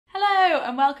Hello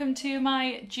and welcome to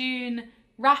my June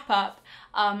wrap up.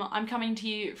 I'm coming to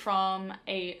you from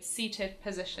a seated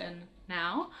position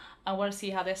now. I want to see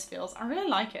how this feels. I really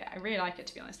like it. I really like it,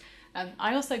 to be honest.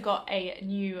 I also got a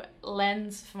new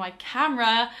lens for my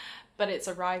camera, but it's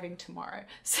arriving tomorrow.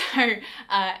 So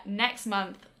next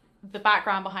month, the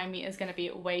background behind me is going to be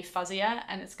way fuzzier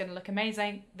and it's going to look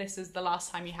amazing. This is the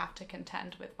last time you have to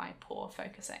contend with my poor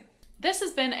focusing. This has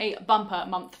been a bumper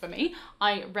month for me.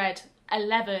 I read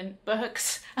 11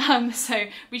 books, so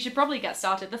we should probably get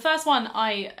started. The first one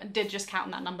I did just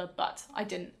count that number, but I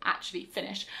didn't actually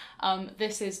finish.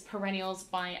 This is Perennials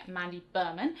by Mandy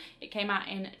Berman. It came out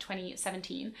in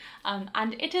 2017,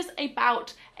 and it is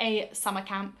about a summer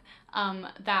camp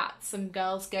that some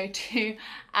girls go to,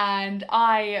 and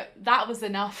that was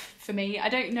enough for me. I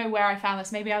don't know where I found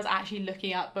this. Maybe I was actually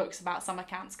looking up books about summer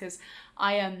camps, because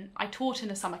I taught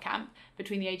in a summer camp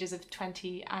between the ages of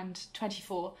 20 and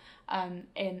 24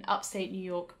 in upstate New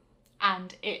York,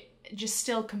 and it just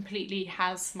still completely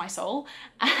has my soul,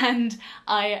 and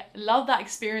I love that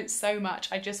experience so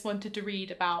much. I just wanted to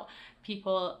read about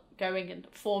people going and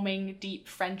forming deep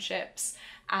friendships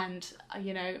and,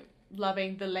 you know,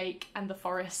 loving the lake and the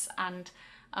forests, and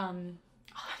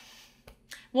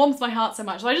warms my heart so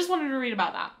much. So I just wanted to read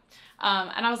about that.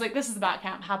 And I was like, this is about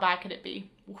camp, how bad could it be?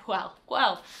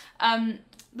 Well,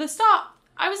 the start,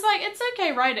 I was like, it's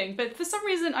okay writing, but for some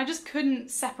reason I just couldn't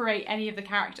separate any of the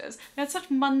characters. They had such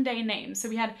mundane names. So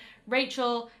we had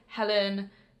Rachel,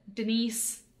 Helen,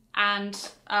 Denise, and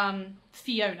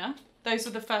Fiona. Those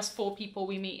were the first 4 people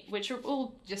we meet, which are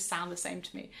all just sound the same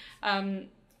to me.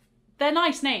 They're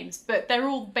nice names, but they're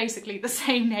all basically the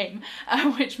same name,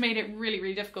 which made it really,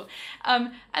 really difficult.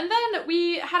 And then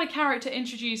we had a character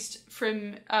introduced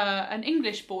from an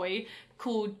English boy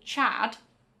called Chad.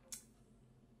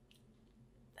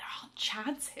 There are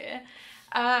Chads here.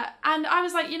 And I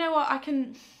was like, you know what,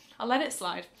 I'll let it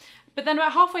slide. But then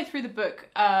about halfway through the book,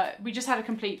 we just had a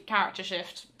complete character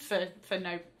shift for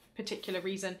no particular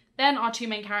reason. Then our 2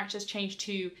 main characters changed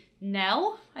to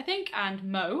Nell, I think, and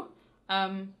Mo.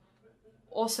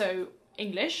 Also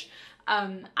English,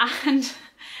 and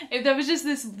there was just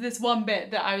this one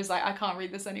bit that I was like, I can't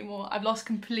read this anymore. I've lost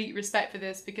complete respect for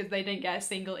this because they didn't get a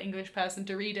single English person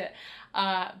to read it.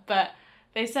 But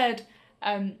they said,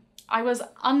 I was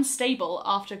unstable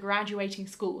after graduating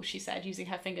school, she said, using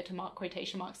her finger to mark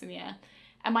quotation marks in the air,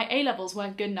 and my A-levels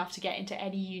weren't good enough to get into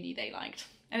any uni they liked.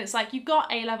 And it's like, you've got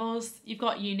A-levels, you've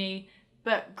got uni,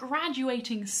 but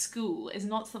graduating school is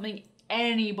not something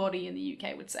anybody in the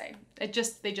UK would say. They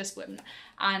just wouldn't.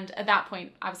 And at that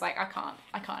point I was like, I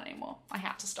can't anymore. I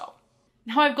had to stop.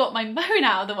 Now I've got my moan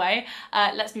out of the way,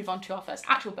 let's move on to our first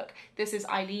actual book. This is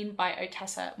Eileen by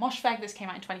Ottessa Moshfegh. This came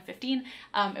out in 2015.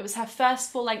 It was her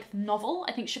first full-length novel.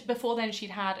 I think before then she'd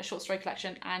had a short story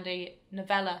collection and a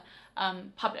novella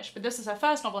published, but this is her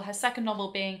first novel, her second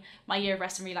novel being My Year of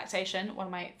Rest and Relaxation, one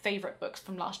of my favourite books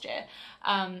from last year.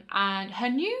 And her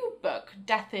new book,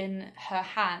 Death in Her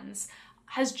Hands,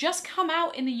 has just come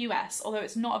out in the US, although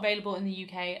it's not available in the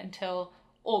UK until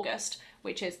August,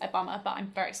 which is a bummer, but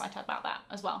I'm very excited about that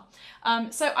as well.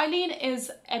 So Eileen is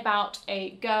about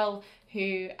a girl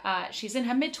who, she's in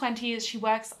her mid-20s, she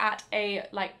works at a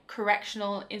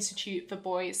correctional institute for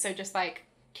boys, so just like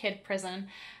kid prison,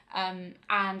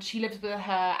 and she lives with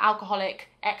her alcoholic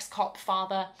ex-cop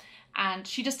father, and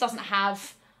she just doesn't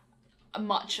have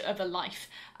much of a life,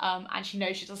 and she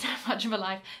knows she doesn't have much of a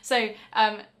life. So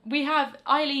we have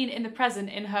Eileen in the present,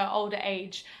 in her older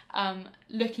age,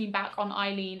 looking back on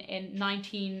Eileen in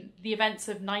the events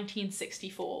of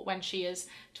 1964, when she is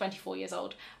 24 years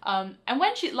old. And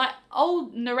when she,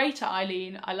 old narrator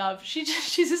Eileen, I love, she's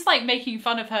just making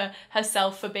fun of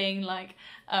herself for being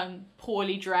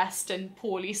poorly dressed and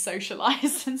poorly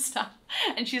socialized and stuff.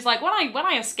 And she's like, when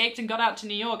I escaped and got out to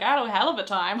New York, I had a hell of a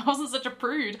time. I wasn't such a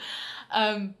prude.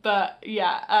 But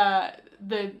yeah,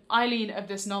 the Eileen of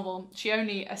this novel, she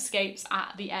only escapes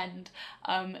at the end.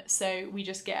 So we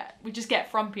just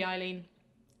get frumpy Eileen.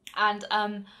 And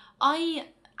I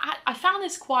found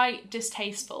this quite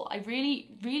distasteful. I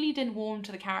really didn't warm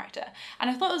to the character. And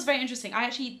I thought it was very interesting. I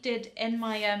actually did in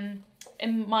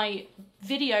my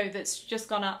video that's just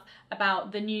gone up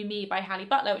about The New Me by Halle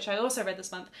Butler, which I also read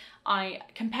this month, I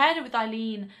compared it with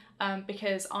Eileen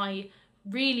because I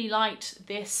really liked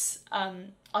this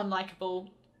unlikable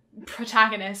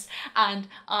protagonist, and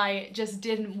I just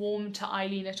didn't warm to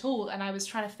Eileen at all, and I was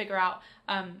trying to figure out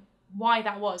why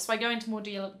that was. So I go into more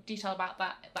detail about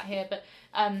that here, but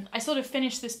I sort of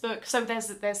finished this book. So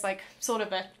there's sort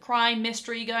of a crime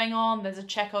mystery going on, there's a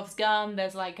Chekhov's gun,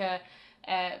 there's a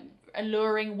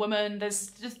alluring woman,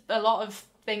 there's just a lot of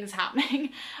things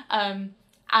happening.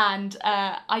 and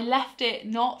I left it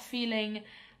not feeling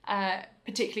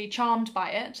particularly charmed by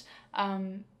it,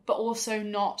 but also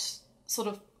not sort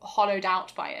of hollowed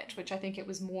out by it, which I think it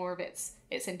was more of its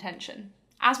intention.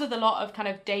 As with a lot of kind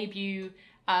of debut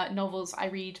novels I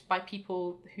read by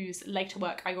people whose later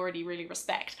work I already really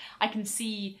respect, I can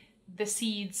see the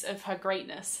seeds of her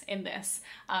greatness in this,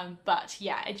 but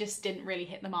yeah, it just didn't really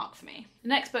hit the mark for me. The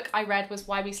next book I read was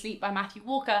Why We Sleep by Matthew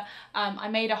Walker. I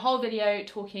made a whole video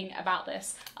talking about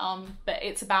this, but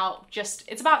it's about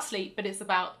sleep, but it's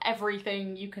about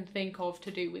everything you can think of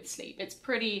to do with sleep. It's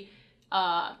pretty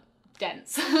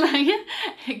dense, like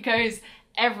it goes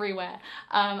everywhere,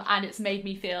 and it's made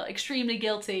me feel extremely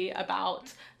guilty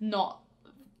about not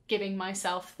giving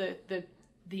myself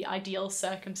the ideal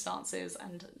circumstances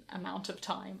and amount of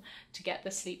time to get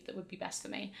the sleep that would be best for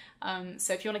me.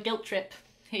 So if you want a guilt trip,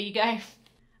 here you go.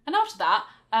 And after that,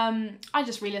 I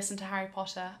just re-listened to Harry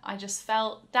Potter. I just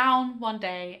felt down one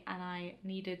day and I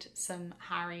needed some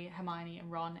Harry, Hermione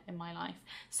and Ron in my life.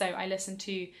 So I listened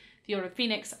to The Order of the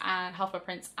Phoenix and Half-Blood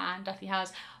Prince and Deathly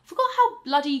Hallows. I forgot how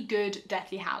bloody good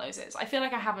Deathly Hallows is. I feel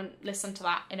like I haven't listened to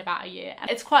that in about a year. And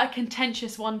it's quite a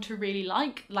contentious one to really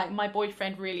like. Like, my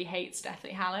boyfriend really hates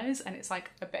Deathly Hallows and it's like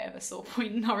a bit of a sore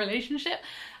point in our relationship.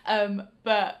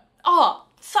 But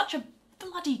such a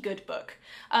bloody good book.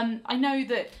 I know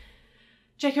that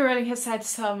J.K. Rowling has said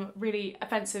some really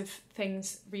offensive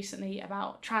things recently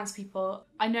about trans people.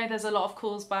 I know there's a lot of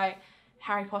calls by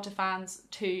Harry Potter fans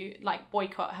to like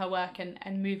boycott her work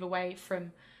and move away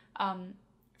from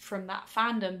that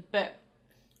fandom, but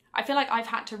I feel like I've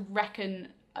had to reckon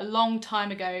a long time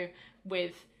ago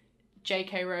with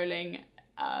J.K. Rowling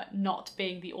not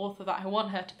being the author that I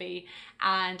want her to be,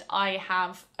 and I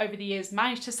have over the years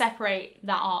managed to separate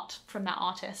that art from that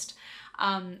artist,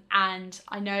 and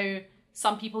I know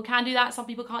some people can do that, some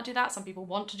people can't do that, some people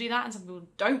want to do that and some people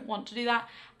don't want to do that,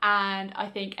 and I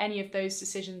think any of those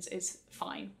decisions is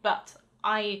fine, but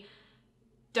I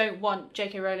don't want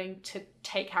J.K. Rowling to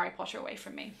take Harry Potter away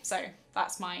from me. So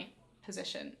that's my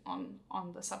position on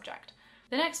the subject.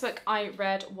 The next book I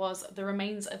read was The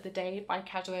Remains of the Day by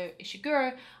Kazuo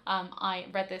Ishiguro. I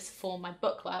read this for my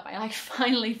book club. I like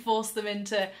finally forced them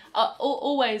into,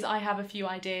 always I have a few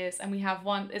ideas and we have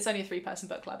one, it's only a 3-person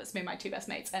book club, it's me and my 2 best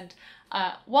mates, and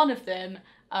one of them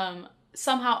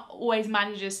somehow always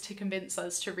manages to convince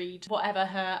us to read whatever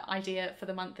her idea for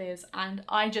the month is, and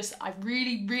I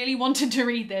really wanted to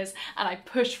read this and I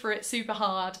pushed for it super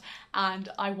hard and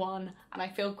I won, and I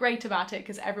feel great about it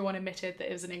because everyone admitted that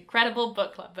it was an incredible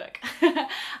book club book.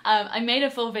 I made a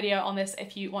full video on this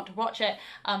if you want to watch it.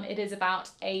 It is about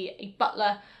a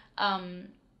butler.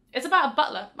 It's about a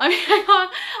butler. I mean,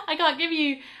 I can't give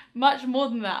you much more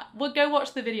than that. We'll go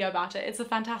watch the video about it. It's a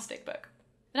fantastic book.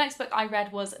 The next book I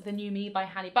read was The New Me by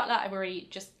Halle Butler. I've already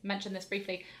just mentioned this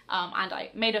briefly, and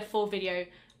I made a full video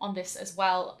on this as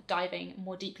well, diving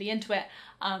more deeply into it.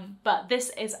 But this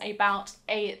is about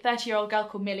a 30-year-old girl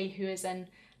called Millie who is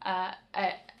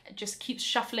just keeps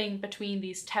shuffling between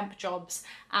these temp jobs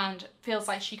and feels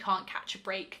like she can't catch a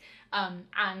break.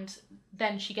 And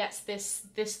then she gets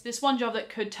this one job that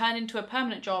could turn into a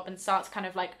permanent job and starts kind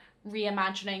of like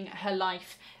reimagining her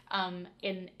life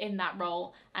in that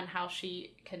role and how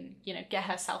she can, you know, get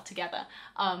herself together.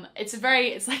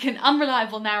 It's like an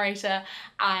unreliable narrator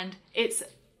and it's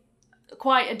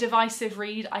quite a divisive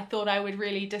read. I thought I would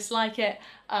really dislike it,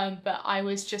 but I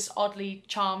was just oddly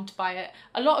charmed by it.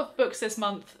 A lot of books this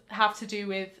month have to do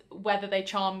with whether they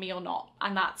charm me or not,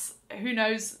 and that's, who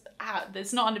knows how,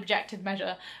 it's not an objective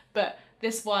measure, but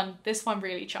this one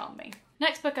really charmed me.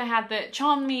 Next book I had that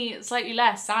charmed me slightly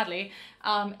less, sadly,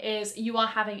 is You Are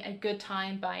Having a Good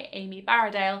Time by Amie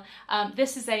Barrodale.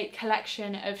 This is a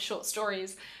collection of short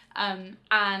stories,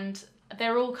 and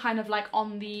they're all kind of like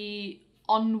on the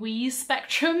ennui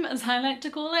spectrum, as I like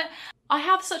to call it. I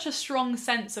have such a strong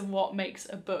sense of what makes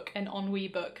a book an ennui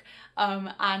book,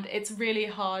 and it's really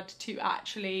hard to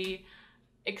actually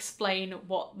explain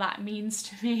what that means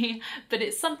to me, but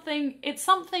it's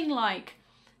something like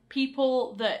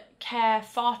people that care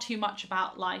far too much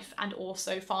about life and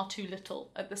also far too little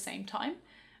at the same time.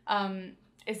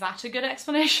 Is that a good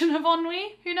explanation of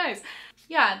ennui? Who knows?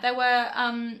 Yeah, there were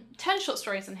 10 short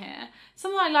stories in here.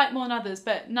 Some I like more than others,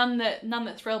 but none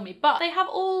that thrilled me. But they have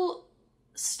all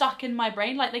stuck in my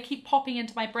brain, like they keep popping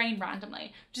into my brain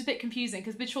randomly, which is a bit confusing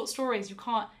because with short stories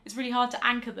it's really hard to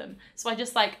anchor them. So I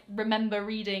just like remember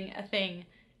reading a thing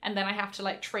and then I have to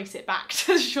like trace it back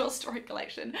to the short story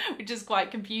collection, which is quite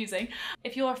confusing.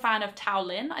 If you're a fan of Tao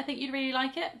Lin, I think you'd really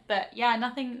like it, but yeah,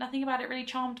 nothing about it really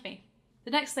charmed me.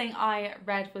 The next thing I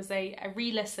read was a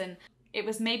re-listen It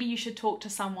was Maybe You Should Talk to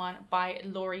Someone by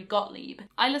Gottlieb.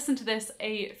 I listened to this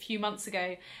a few months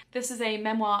ago. This is a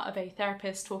memoir of a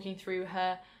therapist talking through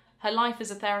her life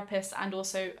as a therapist, and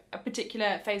also a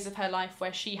particular phase of her life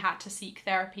where she had to seek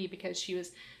therapy because she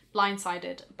was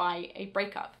blindsided by a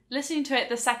breakup. Listening to it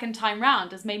the second time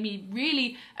round has made me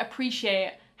really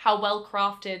appreciate how well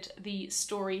crafted the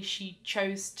story she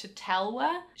chose to tell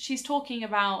were. She's talking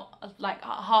about like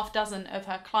a half dozen of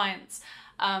her clients,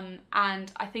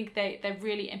 and I think they're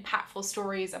really impactful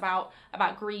stories about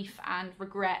grief and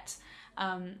regret,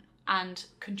 and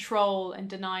control and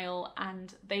denial,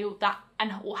 and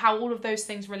how all of those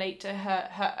things relate to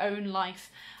her own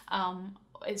life.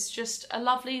 It's just a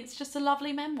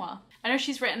lovely memoir. I know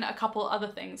she's written a couple other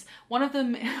things. One of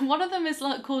them is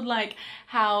called like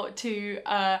How to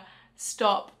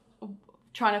Stop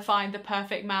Trying to Find the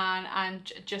Perfect Man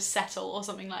and Just Settle, or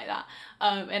something like that.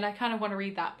 And I kind of want to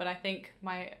read that, but I think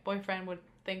my boyfriend would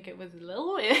think it was a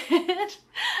little weird.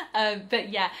 But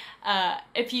yeah,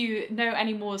 if you know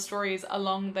any more stories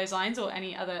along those lines, or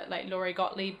any other like Laurie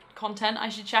Gottlieb content I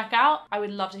should check out, I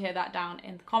would love to hear that down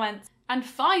in the comments. And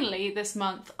finally, this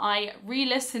month, I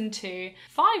re-listened to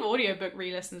 5 audiobook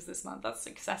re-listens this month. That's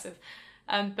excessive.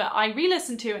 But I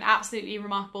re-listened to An Absolutely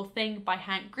Remarkable Thing by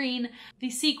Hank Green. The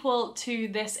sequel to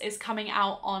this is coming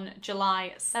out on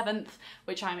July 7th,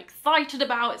 which I'm excited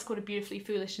about. It's called A Beautifully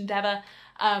Foolish Endeavour.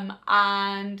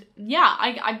 And yeah,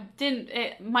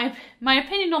 my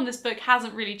opinion on this book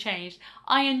hasn't really changed.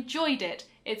 I enjoyed it.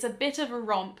 It's a bit of a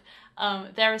romp.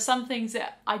 There are some things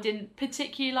that I didn't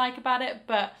particularly like about it,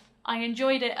 but I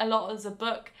enjoyed it a lot as a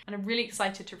book, and I'm really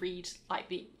excited to read like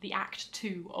the act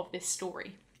 2 of this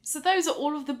story. So those are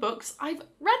all of the books I've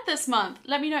read this month.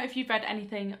 Let me know if you've read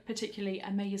anything particularly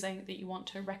amazing that you want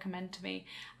to recommend to me.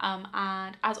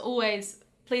 And as always,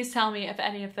 please tell me if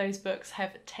any of those books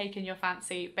have taken your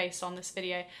fancy based on this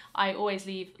video. I always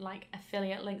leave like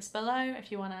affiliate links below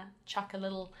if you want to chuck a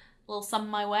little sum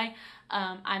my way.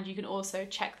 And you can also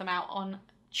check them out on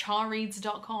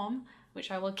charreads.com, which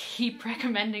I will keep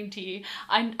recommending to you.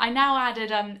 I now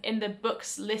added, in the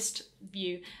books list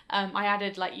view, I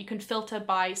added like you can filter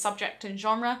by subject and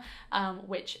genre,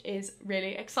 which is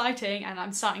really exciting, and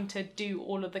I'm starting to do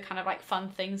all of the kind of like fun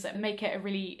things that make it a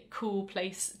really cool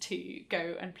place to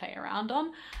go and play around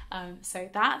on. So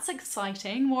that's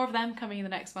exciting. More of them coming in the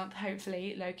next month,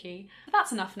 hopefully, low-key. But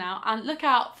that's enough now, and look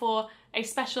out for a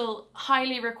special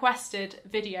highly requested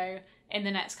video in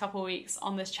the next couple of weeks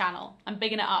on this channel. I'm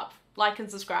bigging it up. Like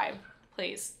and subscribe,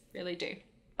 please, really do.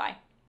 Bye.